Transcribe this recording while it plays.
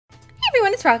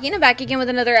everyone, it's Froggy, and I'm back again with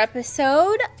another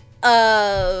episode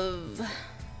of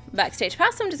Backstage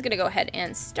Pass. So I'm just gonna go ahead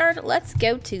and start. Let's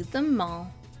go to the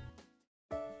mall.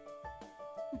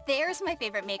 There's my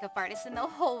favorite makeup artist in the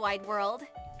whole wide world.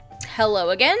 Hello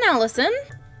again, Allison.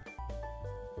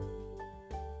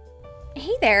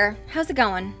 Hey there, how's it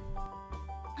going?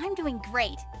 I'm doing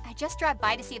great. I just dropped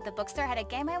by to see if the bookstore had a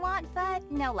game I want,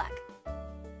 but no luck.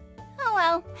 Oh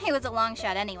well, it was a long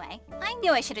shot anyway. I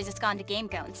knew I should have just gone to Game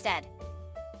Go instead.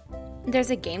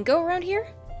 There's a Game Go around here?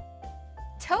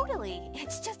 Totally,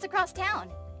 it's just across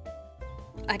town.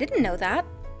 I didn't know that.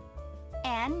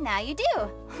 And now you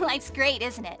do. Life's great,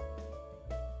 isn't it?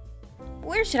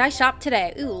 Where should I shop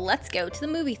today? Ooh, let's go to the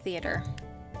movie theater.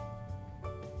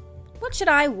 What should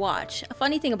I watch? A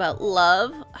funny thing about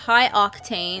love, high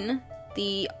octane,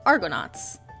 the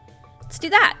Argonauts. Let's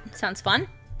do that. Sounds fun.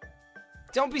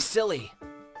 Don't be silly.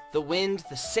 The wind,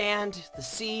 the sand, the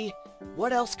sea.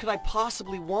 What else could I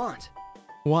possibly want?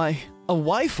 Why, a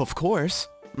wife, of course.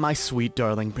 My sweet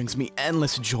darling brings me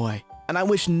endless joy, and I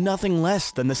wish nothing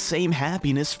less than the same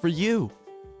happiness for you.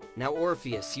 Now,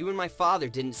 Orpheus, you and my father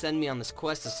didn't send me on this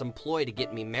quest as some ploy to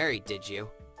get me married, did you?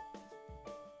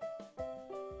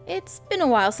 It's been a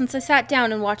while since I sat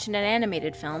down and watched an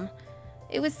animated film.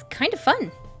 It was kind of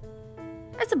fun.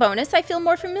 As a bonus, I feel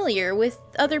more familiar with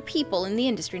other people in the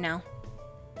industry now.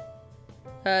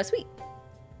 Sweet.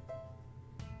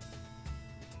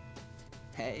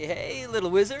 Hey, little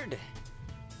wizard.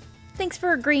 Thanks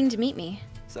for agreeing to meet me.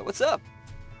 So what's up?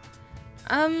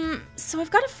 So I've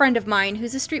got a friend of mine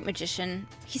who's a street magician.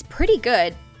 He's pretty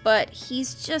good, but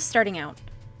he's just starting out.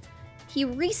 He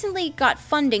recently got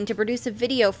funding to produce a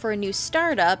video for a new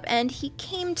startup, and he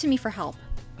came to me for help.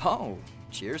 Oh,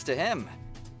 cheers to him.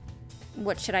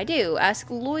 What should I do?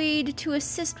 Ask Lloyd to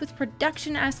assist with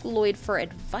production, ask Lloyd for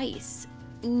advice.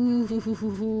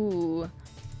 Ooh.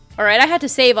 Alright, I had to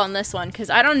save on this one, because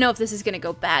I don't know if this is going to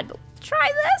go bad, but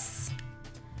try this.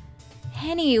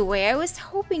 Anyway, I was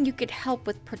hoping you could help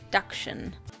with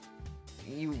production.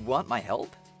 You want my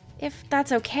help? If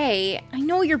that's okay. I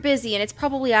know you're busy, and it's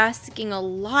probably asking a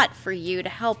lot for you to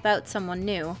help out someone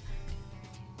new.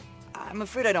 I'm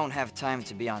afraid I don't have time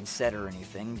to be on set or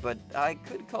anything, but I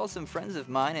could call some friends of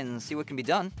mine and see what can be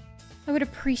done. I would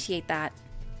appreciate that.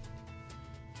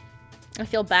 I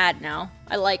feel bad now.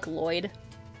 I like Lloyd.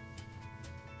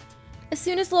 As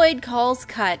soon as Lloyd calls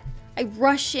cut, I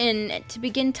rush in to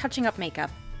begin touching up makeup.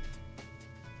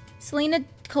 Selena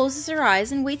closes her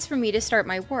eyes and waits for me to start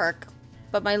my work,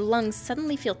 but my lungs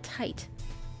suddenly feel tight.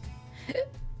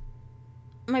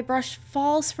 My brush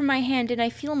falls from my hand and I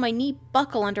feel my knee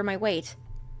buckle under my weight.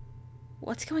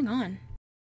 What's going on?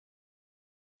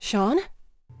 Sean?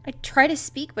 I try to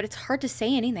speak, but it's hard to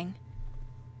say anything.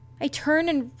 I turn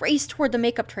and race toward the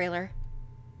makeup trailer.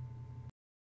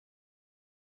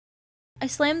 I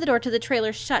slam the door to the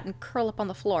trailer shut and curl up on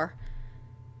the floor.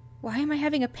 Why am I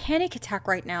having a panic attack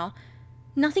right now?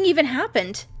 Nothing even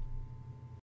happened.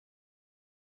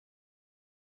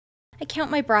 I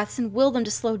count my breaths and will them to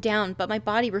slow down, but my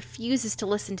body refuses to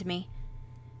listen to me.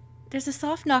 There's a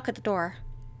soft knock at the door.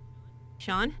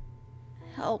 Sean?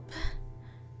 Help.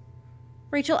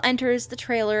 Rachel enters the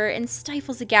trailer and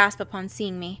stifles a gasp upon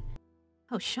seeing me.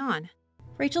 Oh, Sean.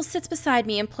 Rachel sits beside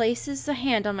me and places a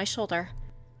hand on my shoulder.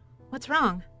 What's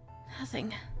wrong?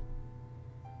 Nothing.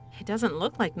 It doesn't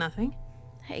look like nothing.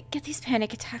 I get these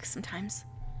panic attacks sometimes.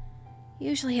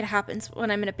 Usually it happens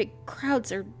when I'm in a big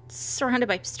crowds or surrounded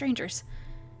by strangers.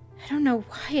 I don't know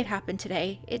why it happened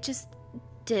today. It just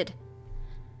did.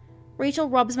 Rachel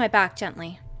rubs my back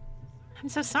gently. I'm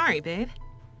so sorry, babe.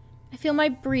 I feel my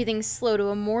breathing slow to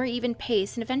a more even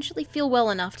pace and eventually feel well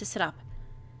enough to sit up.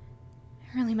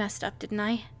 I really messed up, didn't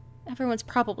I? Everyone's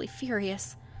probably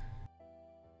furious.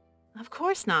 Of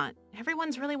course not.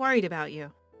 Everyone's really worried about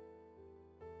you.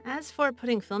 As for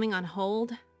putting filming on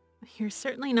hold, you're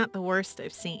certainly not the worst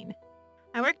I've seen.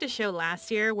 I worked a show last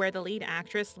year where the lead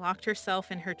actress locked herself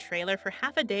in her trailer for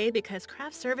half a day because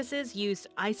craft services used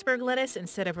iceberg lettuce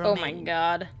instead of romaine. Oh my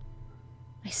god.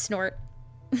 I snort.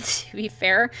 To be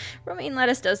fair, romaine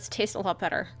lettuce does taste a lot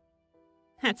better.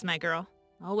 That's my girl.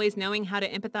 Always knowing how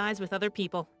to empathize with other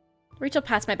people. Rachel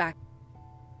pats my back.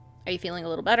 Are you feeling a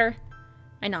little better?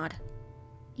 I nod.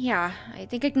 Yeah, I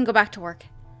think I can go back to work.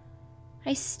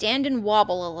 I stand and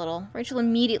wobble a little. Rachel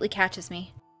immediately catches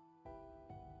me.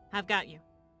 I've got you.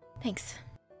 Thanks.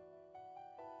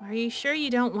 Are you sure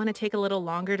you don't want to take a little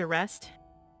longer to rest?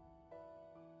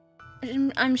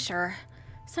 I'm sure.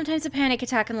 Sometimes a panic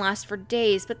attack can last for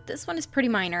days, but this one is pretty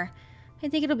minor. I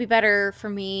think it'll be better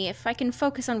for me if I can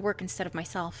focus on work instead of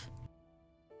myself.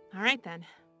 All right then.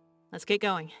 Let's get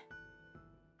going.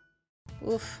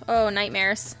 Oof. Oh,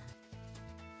 nightmares.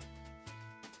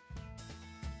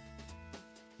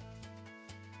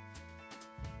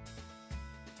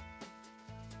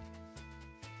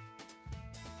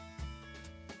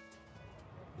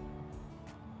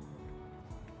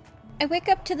 I wake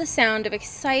up to the sound of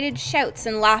excited shouts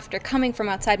and laughter coming from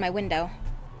outside my window.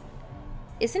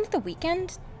 Isn't it the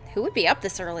weekend? Who would be up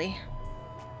this early?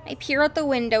 I peer out the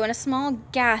window and a small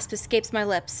gasp escapes my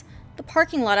lips. The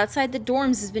parking lot outside the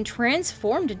dorms has been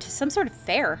transformed into some sort of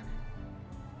fair.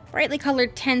 Brightly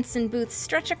colored tents and booths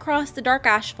stretch across the dark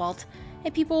asphalt,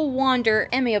 and people wander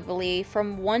amiably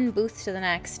from one booth to the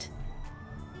next.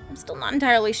 I'm still not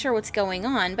entirely sure what's going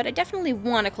on, but I definitely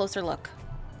want a closer look.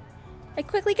 I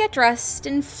quickly get dressed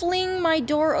and fling my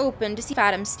door open to see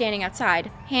Adam standing outside,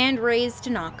 hand raised to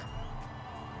knock.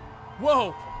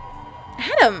 Whoa!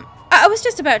 Adam! I was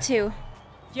just about to.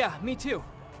 Yeah, me too.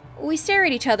 We stare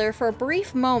at each other for a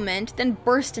brief moment, then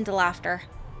burst into laughter.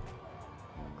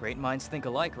 Great minds think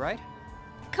alike, right?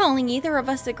 Calling either of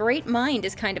us a great mind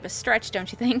is kind of a stretch,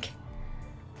 don't you think?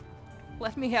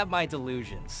 Let me have my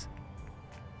delusions.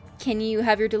 Can you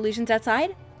have your delusions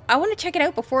outside? I want to check it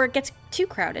out before it gets too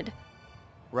crowded.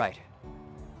 Right.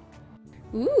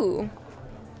 Ooh.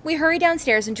 We hurry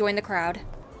downstairs and join the crowd.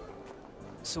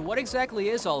 So what exactly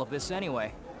is all of this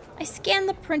anyway? I scan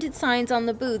the printed signs on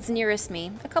the booths nearest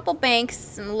me. A couple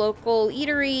banks, and a local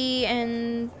eatery,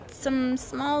 and some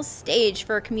small stage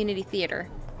for a community theater.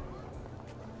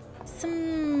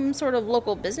 Some sort of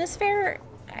local business fair?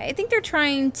 I think they're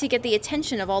trying to get the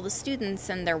attention of all the students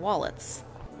and their wallets.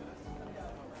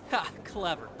 Ha,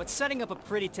 clever. But setting up a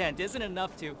pretty tent isn't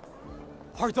enough to...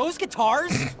 Are those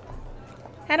guitars?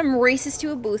 Adam races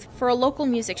to a booth for a local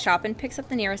music shop and picks up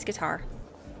the nearest guitar.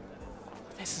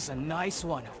 This is a nice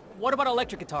one. What about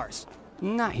electric guitars?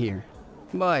 Not here.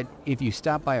 But if you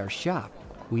stop by our shop,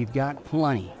 we've got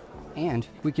plenty. And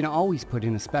we can always put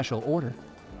in a special order.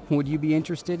 Would you be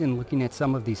interested in looking at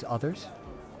some of these others?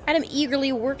 Adam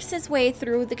eagerly works his way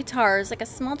through the guitars like a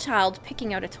small child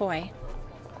picking out a toy.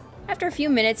 After a few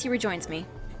minutes, he rejoins me.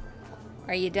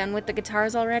 Are you done with the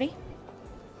guitars already?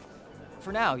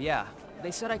 For now, yeah.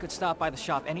 They said I could stop by the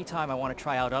shop anytime I want to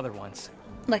try out other ones.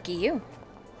 Lucky you.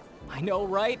 I know,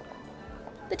 right?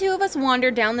 The two of us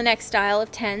wander down the next aisle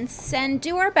of tents and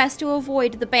do our best to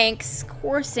avoid the banks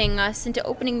coercing us into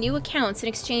opening new accounts in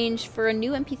exchange for a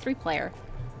new MP3 player.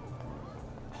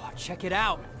 Oh, check it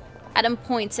out. Adam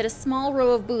points at a small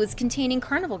row of booths containing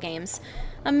carnival games.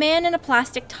 A man in a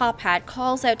plastic top hat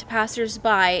calls out to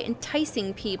passers-by,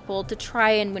 enticing people to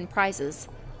try and win prizes.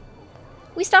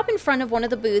 We stop in front of one of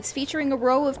the booths featuring a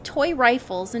row of toy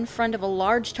rifles in front of a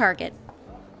large target.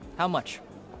 How much?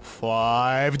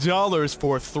 $5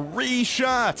 for 3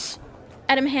 shots!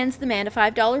 Adam hands the man a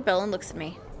 $5 bill and looks at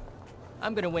me.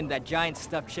 I'm gonna win that giant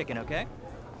stuffed chicken, okay?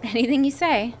 Anything you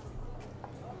say.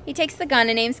 He takes the gun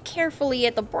and aims carefully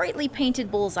at the brightly painted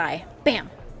bullseye.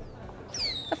 Bam!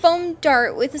 A foam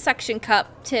dart with a suction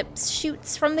cup tips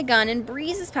shoots from the gun and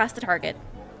breezes past the target.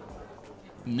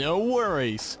 No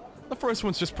worries. The first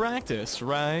one's just practice,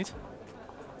 right?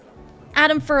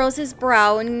 Adam furrows his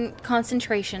brow in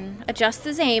concentration, adjusts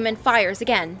his aim, and fires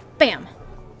again. Bam!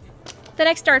 The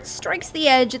next dart strikes the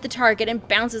edge at the target and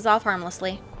bounces off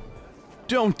harmlessly.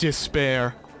 Don't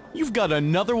despair. You've got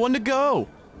another one to go.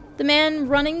 The man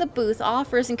running the booth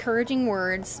offers encouraging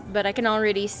words, but I can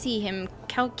already see him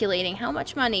calculating how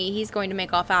much money he's going to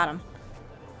make off Adam.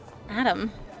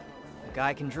 Adam? A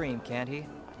guy can dream, can't he?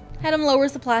 Adam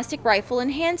lowers the plastic rifle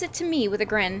and hands it to me with a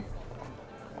grin.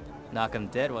 Knock him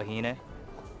dead, Wahine.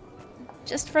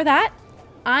 Just for that,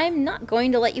 I'm not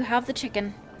going to let you have the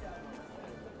chicken.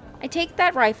 I take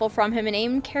that rifle from him and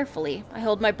aim carefully. I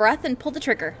hold my breath and pull the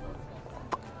trigger.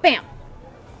 Bam!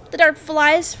 The dart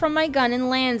flies from my gun and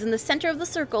lands in the center of the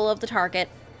circle of the target.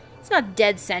 It's not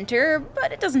dead center,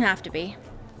 but it doesn't have to be.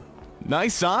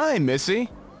 Nice eye, Missy.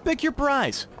 Pick your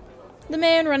prize. The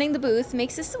man running the booth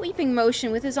makes a sweeping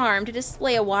motion with his arm to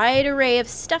display a wide array of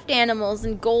stuffed animals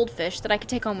and goldfish that I could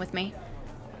take home with me.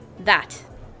 That.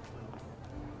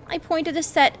 I point at a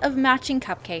set of matching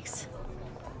cupcakes.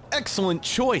 Excellent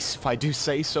choice, if I do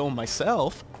say so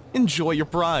myself. Enjoy your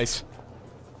prize.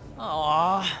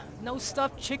 Aww, no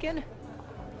stuffed chicken?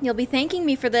 You'll be thanking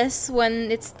me for this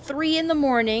when it's 3 in the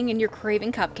morning and you're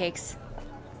craving cupcakes.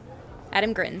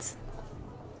 Adam grins.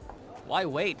 Why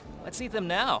wait? Let's eat them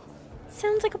now.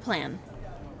 Sounds like a plan.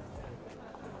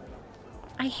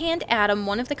 I hand Adam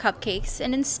one of the cupcakes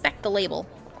and inspect the label.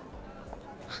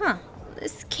 Huh,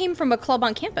 this came from a club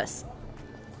on campus.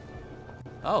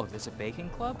 Oh, there's a baking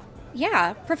club?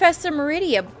 Yeah, Professor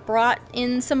Meridia brought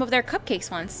in some of their cupcakes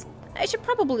once. I should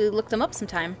probably look them up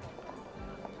sometime.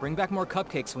 Bring back more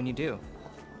cupcakes when you do.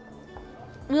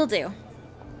 Will do.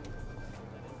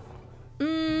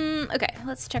 Okay,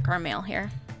 let's check our mail here.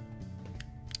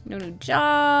 No new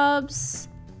jobs.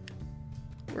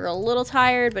 We're a little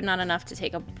tired, but not enough to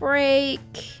take a break.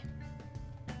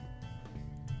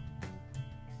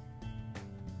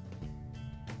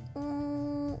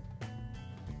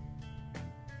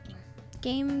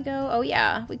 Game Go? Oh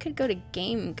yeah, we could go to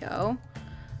Game Go.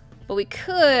 But we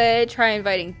could try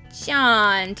inviting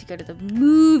John to go to the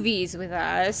movies with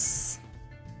us.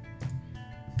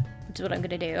 Which is what I'm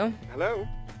gonna do. Hello?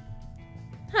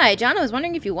 Hi, John. I was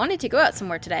wondering if you wanted to go out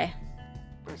somewhere today.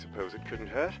 I suppose it couldn't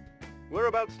hurt.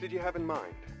 Whereabouts did you have in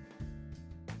mind?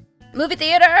 Movie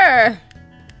theater!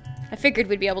 I figured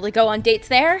we'd be able to go on dates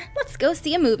there. Let's go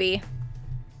see a movie.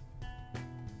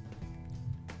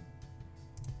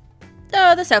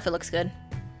 Oh, this outfit looks good.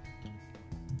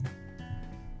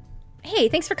 Hey,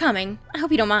 thanks for coming. I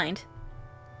hope you don't mind.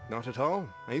 Not at all.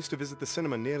 I used to visit the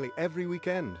cinema nearly every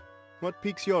weekend. What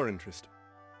piques your interest?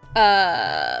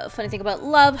 Funny thing about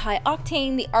love, high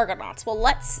octane, the Argonauts. Well,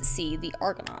 let's see the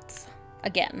Argonauts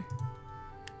again.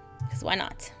 Because why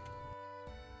not?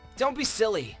 Don't be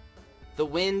silly. The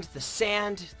wind, the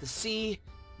sand, the sea.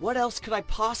 What else could I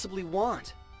possibly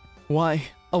want? Why,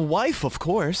 a wife, of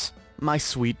course. My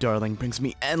sweet darling brings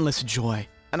me endless joy,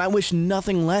 and I wish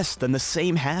nothing less than the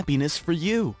same happiness for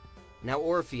you. Now,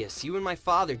 Orpheus, you and my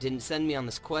father didn't send me on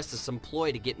this quest as some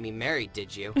ploy to get me married,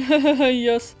 did you?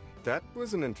 Yes. That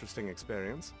was an interesting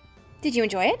experience. Did you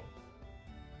enjoy it?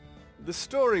 The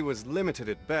story was limited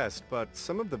at best, but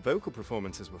some of the vocal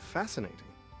performances were fascinating.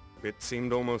 It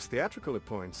seemed almost theatrical at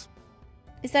points.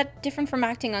 Is that different from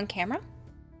acting on camera?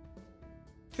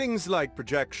 Things like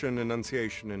projection,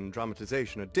 enunciation, and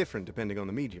dramatization are different depending on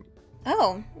the medium.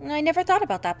 Oh, I never thought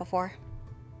about that before.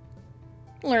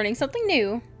 Learning something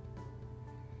new.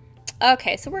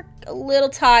 Okay, so we're a little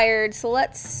tired, so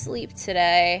let's sleep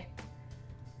today.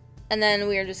 And then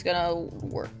we're just gonna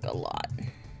work a lot.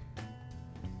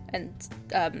 And,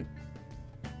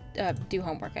 do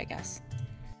homework, I guess.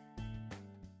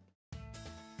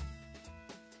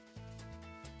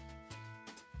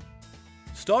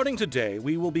 Starting today,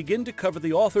 we will begin to cover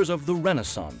the authors of the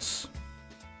Renaissance.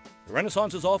 The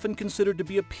Renaissance is often considered to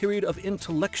be a period of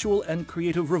intellectual and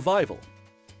creative revival,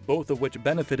 both of which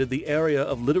benefited the area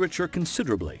of literature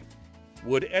considerably.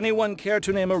 Would anyone care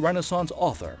to name a Renaissance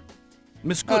author?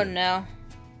 Miss Gooden. Oh no.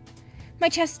 My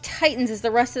chest tightens as the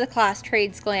rest of the class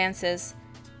trades glances.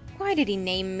 Why did he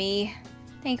name me?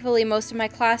 Thankfully, most of my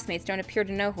classmates don't appear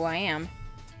to know who I am.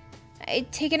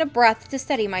 I'd taken a breath to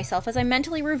steady myself as I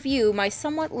mentally review my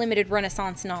somewhat limited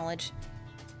Renaissance knowledge.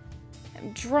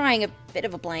 I'm drawing a bit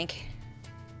of a blank.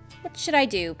 What should I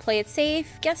do? Play it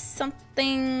safe? Guess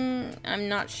something I'm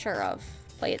not sure of.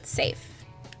 Play it safe.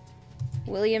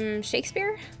 William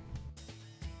Shakespeare?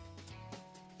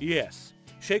 Yes,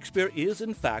 Shakespeare is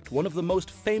in fact one of the most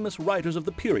famous writers of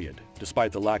the period,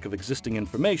 despite the lack of existing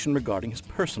information regarding his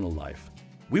personal life.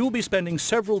 We will be spending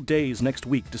several days next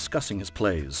week discussing his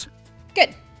plays.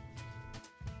 Good.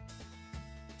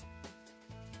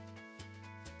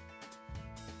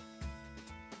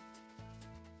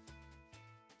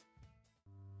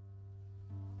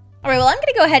 Alright, well, I'm going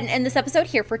to go ahead and end this episode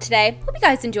here for today. Hope you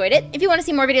guys enjoyed it. If you want to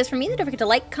see more videos from me, then don't forget to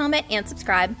like, comment, and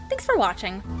subscribe. Thanks for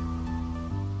watching.